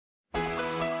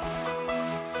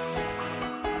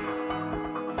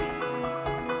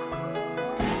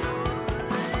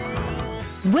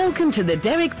Welcome to the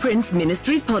Derek Prince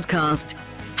Ministries podcast,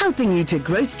 helping you to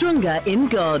grow stronger in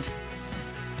God.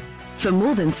 For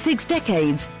more than 6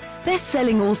 decades,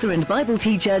 best-selling author and Bible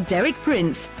teacher Derek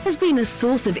Prince has been a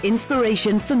source of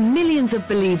inspiration for millions of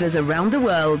believers around the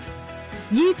world.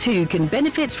 You too can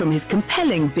benefit from his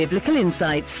compelling biblical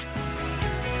insights.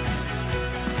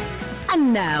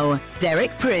 And now,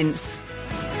 Derek Prince.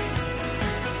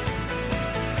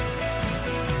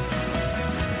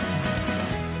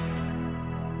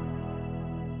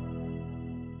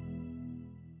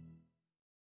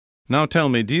 Now tell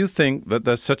me, do you think that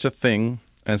there's such a thing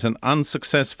as an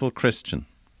unsuccessful Christian?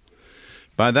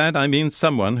 By that I mean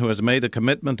someone who has made a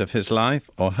commitment of his life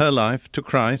or her life to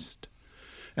Christ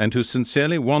and who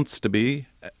sincerely wants to be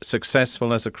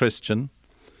successful as a Christian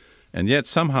and yet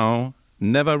somehow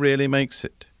never really makes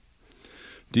it.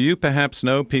 Do you perhaps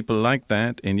know people like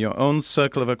that in your own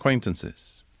circle of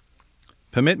acquaintances?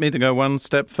 Permit me to go one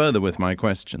step further with my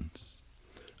questions.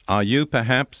 Are you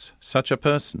perhaps such a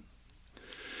person?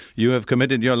 You have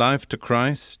committed your life to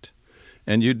Christ,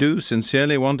 and you do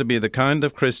sincerely want to be the kind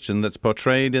of Christian that's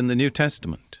portrayed in the New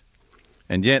Testament.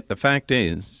 And yet the fact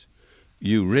is,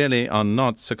 you really are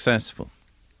not successful.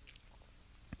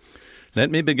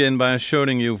 Let me begin by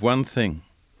assuring you of one thing,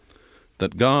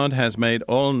 that God has made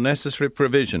all necessary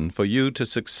provision for you to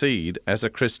succeed as a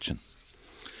Christian.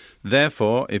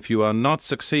 Therefore, if you are not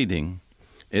succeeding,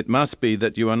 it must be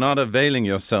that you are not availing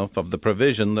yourself of the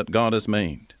provision that God has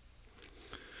made.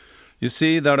 You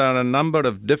see, there are a number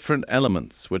of different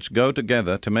elements which go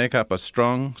together to make up a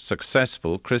strong,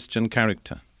 successful Christian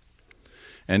character.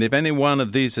 And if any one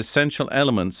of these essential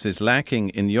elements is lacking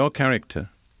in your character,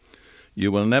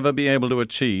 you will never be able to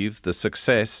achieve the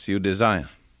success you desire.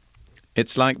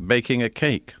 It's like baking a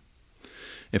cake.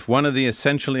 If one of the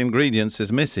essential ingredients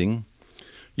is missing,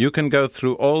 you can go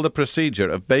through all the procedure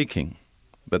of baking,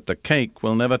 but the cake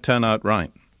will never turn out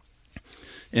right.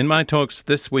 In my talks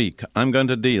this week, I'm going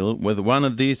to deal with one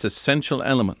of these essential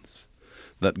elements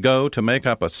that go to make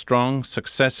up a strong,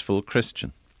 successful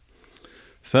Christian.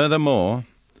 Furthermore,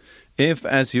 if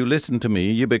as you listen to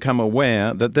me, you become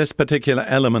aware that this particular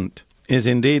element is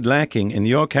indeed lacking in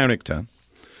your character,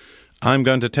 I'm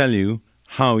going to tell you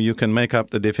how you can make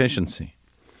up the deficiency,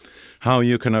 how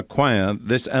you can acquire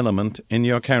this element in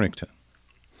your character.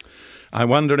 I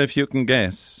wonder if you can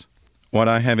guess what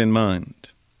I have in mind.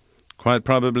 Quite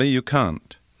probably you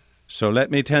can't. So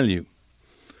let me tell you,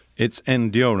 it's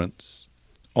endurance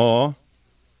or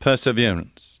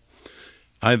perseverance.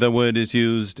 Either word is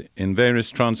used in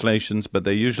various translations, but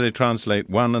they usually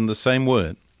translate one and the same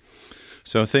word.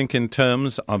 So think in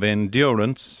terms of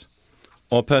endurance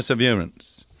or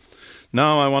perseverance.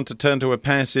 Now I want to turn to a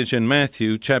passage in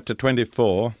Matthew chapter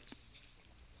 24,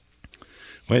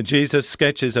 where Jesus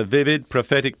sketches a vivid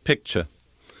prophetic picture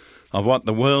of what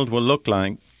the world will look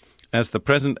like as the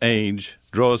present age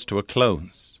draws to a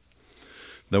close.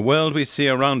 The world we see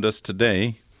around us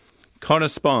today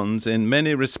corresponds in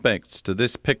many respects to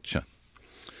this picture.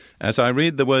 As I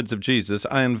read the words of Jesus,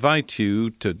 I invite you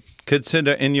to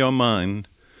consider in your mind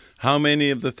how many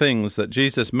of the things that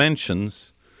Jesus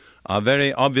mentions are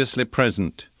very obviously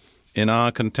present in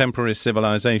our contemporary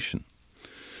civilization.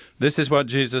 This is what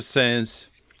Jesus says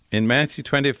in Matthew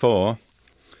 24,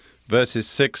 verses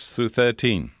 6 through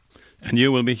 13. And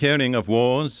you will be hearing of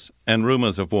wars and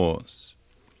rumors of wars.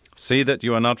 See that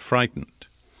you are not frightened,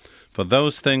 for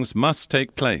those things must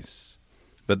take place,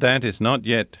 but that is not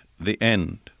yet the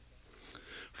end.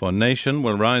 For nation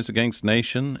will rise against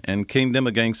nation, and kingdom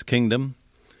against kingdom,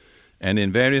 and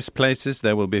in various places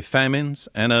there will be famines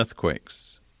and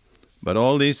earthquakes. But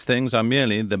all these things are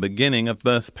merely the beginning of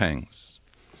birth pangs.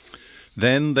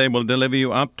 Then they will deliver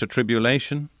you up to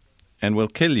tribulation, and will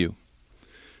kill you,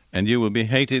 and you will be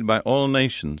hated by all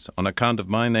nations on account of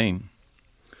my name.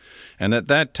 And at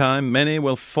that time many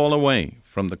will fall away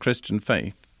from the Christian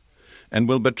faith, and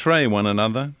will betray one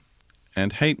another,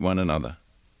 and hate one another.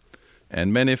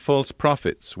 And many false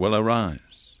prophets will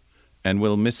arise, and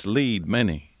will mislead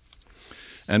many.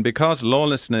 And because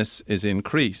lawlessness is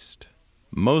increased,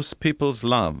 most people's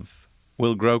love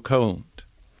will grow cold.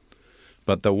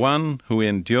 But the one who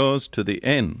endures to the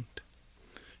end,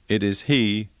 it is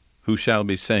he who shall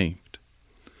be saved.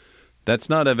 That's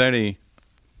not a very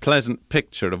pleasant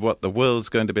picture of what the world's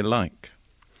going to be like.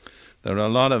 There are a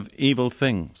lot of evil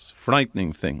things,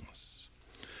 frightening things.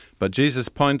 But Jesus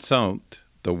points out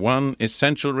the one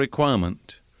essential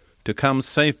requirement to come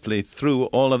safely through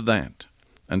all of that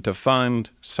and to find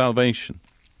salvation.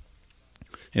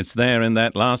 It's there in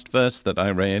that last verse that I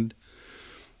read.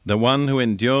 The one who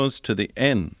endures to the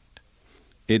end,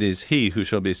 it is he who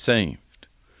shall be saved.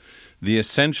 The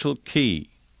essential key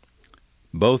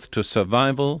both to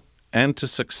survival and to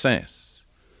success,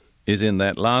 is in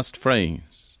that last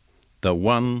phrase, the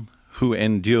one who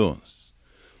endures.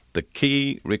 The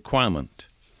key requirement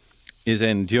is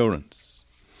endurance.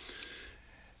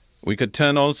 We could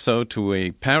turn also to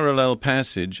a parallel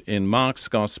passage in Mark's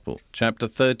Gospel, chapter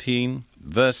 13,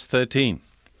 verse 13.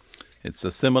 It's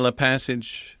a similar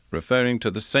passage referring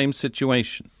to the same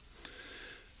situation.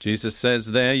 Jesus says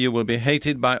there, "You will be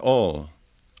hated by all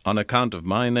on account of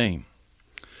my name.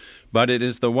 But it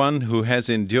is the one who has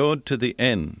endured to the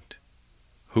end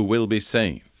who will be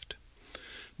saved."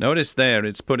 Notice there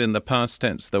it's put in the past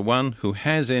tense, the one who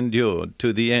has endured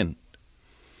to the end.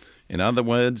 In other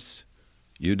words,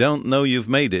 you don't know you've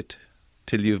made it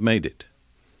till you've made it.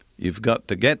 You've got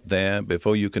to get there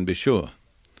before you can be sure.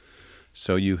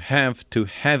 So you have to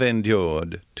have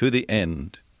endured to the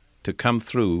end to come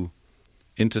through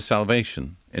into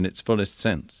salvation in its fullest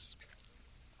sense.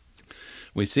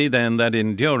 We see then that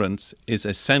endurance is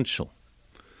essential,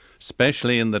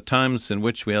 especially in the times in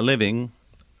which we are living,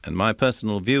 and my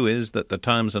personal view is that the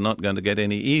times are not going to get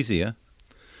any easier.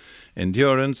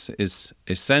 Endurance is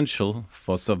essential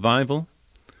for survival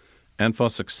and for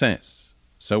success.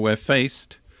 So we're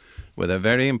faced with a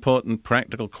very important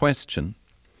practical question.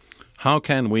 How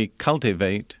can we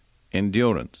cultivate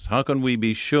endurance? How can we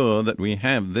be sure that we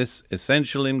have this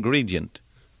essential ingredient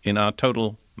in our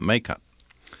total makeup?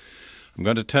 I'm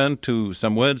going to turn to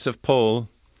some words of Paul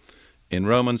in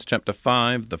Romans chapter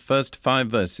 5, the first 5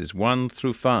 verses, 1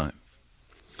 through 5.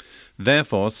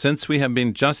 "Therefore, since we have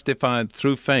been justified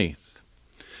through faith,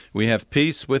 we have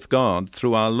peace with God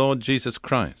through our Lord Jesus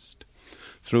Christ,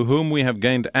 through whom we have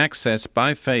gained access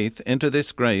by faith into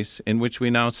this grace in which we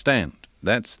now stand."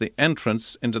 That's the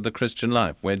entrance into the Christian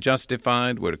life. We're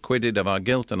justified, we're acquitted of our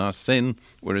guilt and our sin,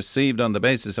 we're received on the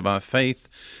basis of our faith,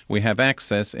 we have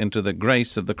access into the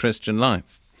grace of the Christian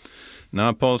life.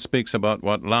 Now Paul speaks about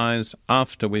what lies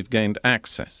after we've gained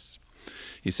access.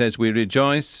 He says, "We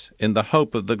rejoice in the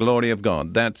hope of the glory of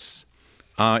God." That's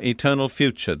our eternal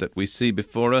future that we see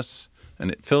before us, and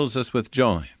it fills us with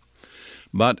joy.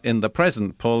 But in the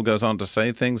present, Paul goes on to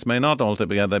say, things may not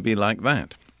altogether be like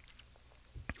that.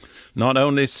 Not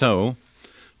only so,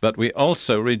 but we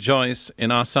also rejoice in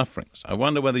our sufferings. I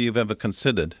wonder whether you've ever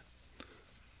considered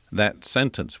that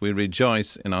sentence, we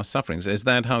rejoice in our sufferings. Is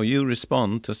that how you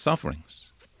respond to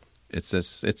sufferings?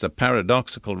 It's a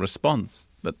paradoxical response,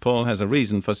 but Paul has a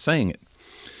reason for saying it.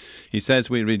 He says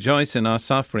we rejoice in our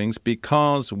sufferings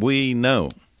because we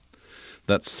know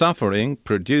that suffering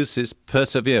produces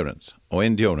perseverance or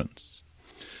endurance.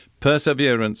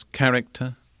 Perseverance,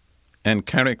 character, and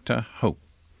character, hope.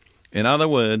 In other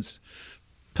words,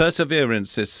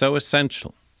 perseverance is so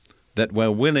essential that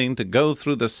we're willing to go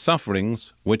through the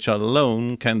sufferings which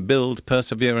alone can build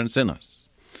perseverance in us.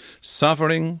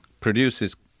 Suffering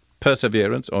produces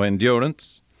perseverance or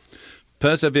endurance.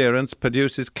 Perseverance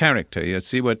produces character. You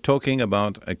see, we're talking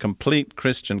about a complete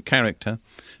Christian character,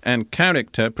 and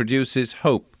character produces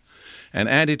hope, an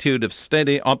attitude of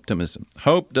steady optimism.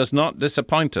 Hope does not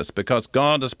disappoint us because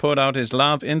God has poured out His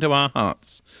love into our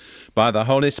hearts by the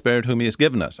Holy Spirit whom He has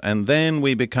given us, and then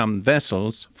we become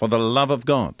vessels for the love of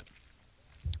God.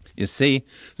 You see,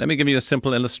 let me give you a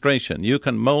simple illustration. You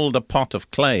can mold a pot of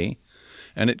clay,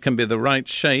 and it can be the right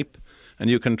shape, and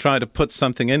you can try to put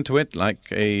something into it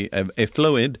like a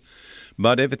fluid,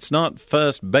 but if it's not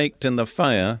first baked in the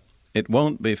fire, it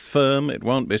won't be firm, it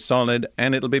won't be solid,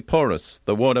 and it'll be porous.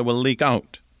 The water will leak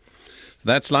out.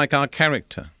 That's like our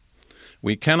character.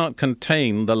 We cannot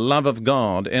contain the love of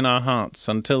God in our hearts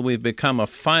until we've become a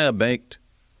fire-baked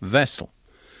vessel.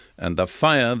 And the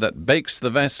fire that bakes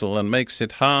the vessel and makes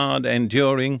it hard,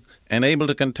 enduring, and able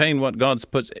to contain what God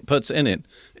puts in it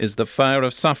is the fire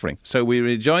of suffering. So we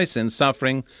rejoice in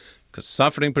suffering because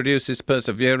suffering produces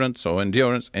perseverance or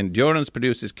endurance. Endurance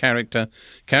produces character.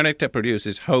 Character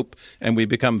produces hope, and we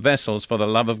become vessels for the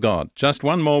love of God. Just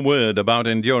one more word about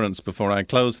endurance before I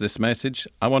close this message.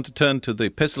 I want to turn to the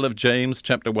Epistle of James,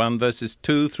 chapter 1, verses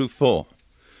 2 through 4.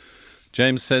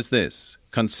 James says this,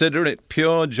 "Consider it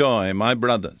pure joy, my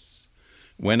brothers,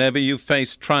 whenever you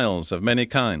face trials of many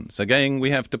kinds." Again,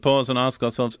 we have to pause and ask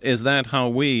ourselves, is that how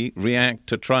we react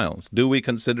to trials? Do we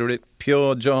consider it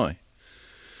pure joy?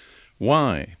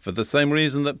 Why? For the same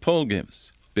reason that Paul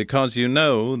gives. Because you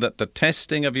know that the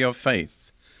testing of your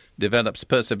faith develops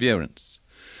perseverance.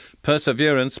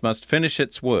 Perseverance must finish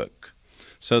its work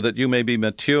so that you may be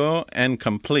mature and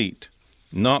complete,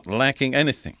 not lacking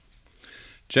anything.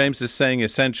 James is saying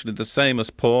essentially the same as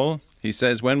Paul. He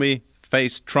says when we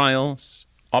face trials,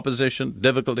 opposition,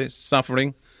 difficulties,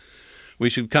 suffering, we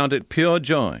should count it pure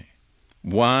joy.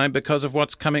 Why? Because of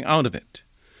what's coming out of it.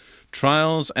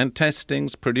 Trials and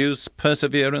testings produce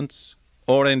perseverance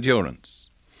or endurance.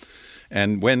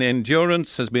 And when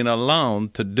endurance has been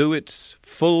allowed to do its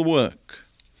full work,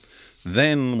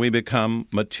 then we become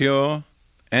mature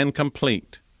and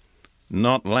complete,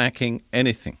 not lacking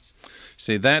anything.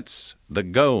 See, that's the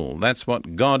goal. That's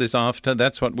what God is after.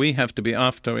 That's what we have to be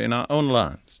after in our own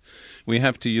lives. We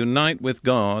have to unite with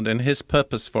God and His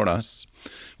purpose for us,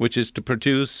 which is to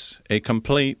produce a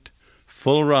complete,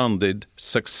 full-rounded,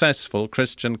 successful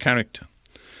Christian character.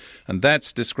 And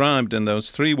that's described in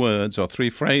those three words or three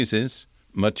phrases: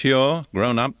 mature,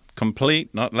 grown up,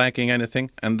 complete, not lacking anything.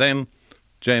 And then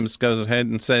James goes ahead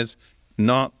and says,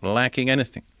 not lacking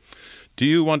anything. Do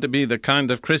you want to be the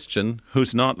kind of Christian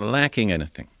who's not lacking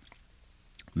anything?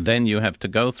 Then you have to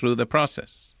go through the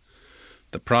process.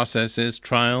 The process is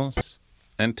trials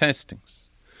and testings.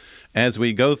 As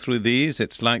we go through these,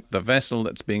 it's like the vessel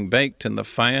that's being baked in the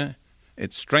fire.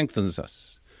 It strengthens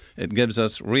us. It gives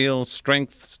us real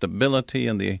strength, stability,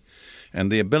 and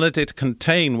the ability to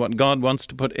contain what God wants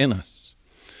to put in us.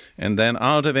 And then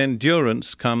out of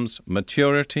endurance comes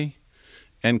maturity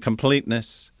and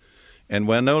completeness, and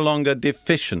we're no longer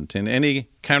deficient in any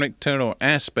character or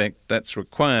aspect that's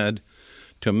required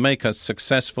to make us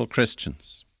successful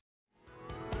Christians.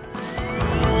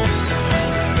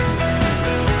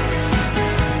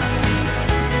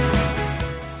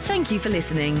 Thank you for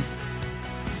listening.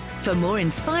 For more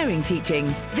inspiring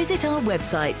teaching, visit our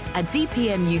website at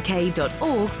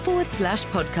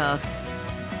dpmuk.org/podcast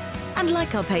and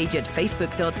like our page at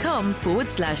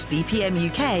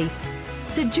facebook.com/dpmuk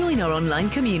to join our online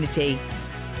community.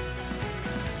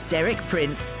 Derek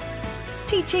Prince,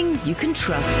 teaching you can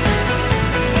trust.